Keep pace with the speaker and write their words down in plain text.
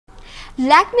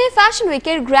lakme fashion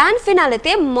উইকের grand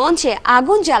ফিনালেতে মঞ্চে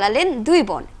আগুন জ্বালালেন দুই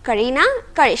বোন করিনা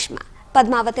করিশ্মা।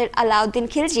 পদ্মাবতের আলাউদ্দিন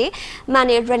খিলজি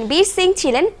মানে রণবীর সিং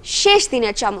ছিলেন শেষ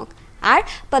দিনের চমক। আর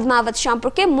পদ্মাবত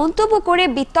সম্পর্কে মন্তব্য করে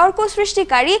বিতর্ক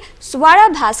সৃষ্টিকারী সোয়ারা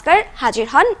ভাস্কর হাজির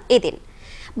হন এদিন।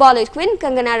 Bollywood queen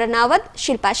Kangana Ranaut,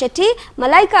 Shilpa Shetty,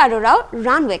 Malaika আরোরাও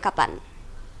runway কাঁপান।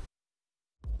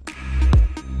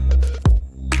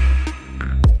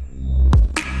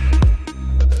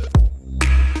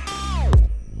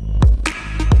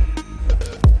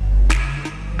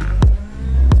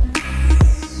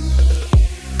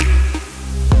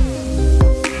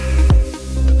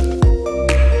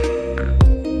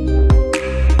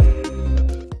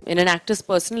 In an actor's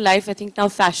personal life, I think now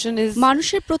fashion is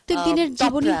মানুষের প্রত্যেক দিনের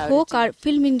জীবনে হোক আর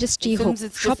ফিল্ম ইন্ডাস্ট্রি হোক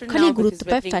সবখানে গুরুত্ব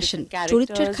পায় ফ্যাশন।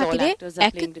 চরিত্রের খাতিরে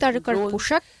এক এক তারকার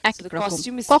পোশাক এক এক রকম।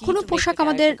 কখনো পোশাক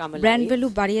আমাদের ব্র্যান্ড ভ্যালু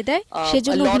বাড়িয়ে দেয়,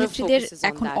 সেজন্য অভিনেত্রীদের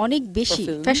এখন অনেক বেশি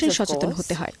ফ্যাশন সচেতন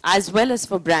হতে হয়। As well as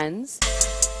for brands.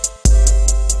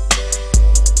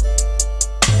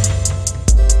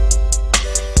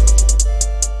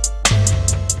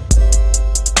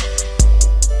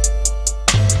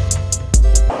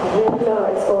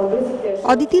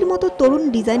 অদিতির মতো তরুণ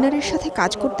ডিজাইনারের সাথে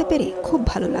কাজ করতে পেরে খুব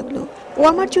ভালো লাগলো। ও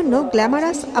আমার জন্য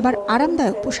গ্ল্যামারাস আবার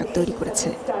আরামদায়ক পোশাক তৈরি করেছে।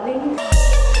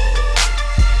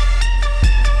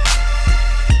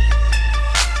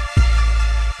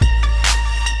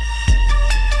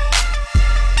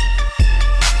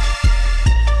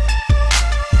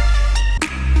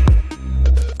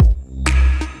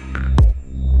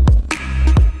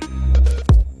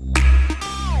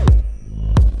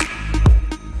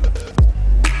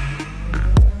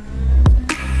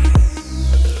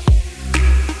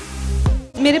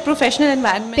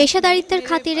 পেশাদারিত্বের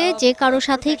খাতিরে যে কারো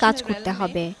সাথেই কাজ করতে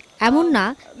হবে এমন না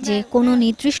যে কোনো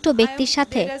নির্দিষ্ট ব্যক্তির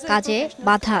সাথে কাজে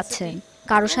বাধা আছে।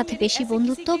 কারো সাথে বেশি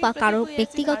বন্ধুত্ব বা কারো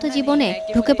ব্যক্তিগত জীবনে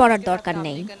ঢুকে পড়ার দরকার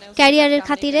নেই। ক্যারিয়ারের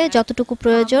খাতিরে যতটুকু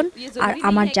প্রয়োজন আর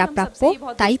আমার যা প্রাপ্য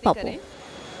তাই পাবো।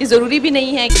 জরুরি भी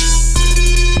नहीं है।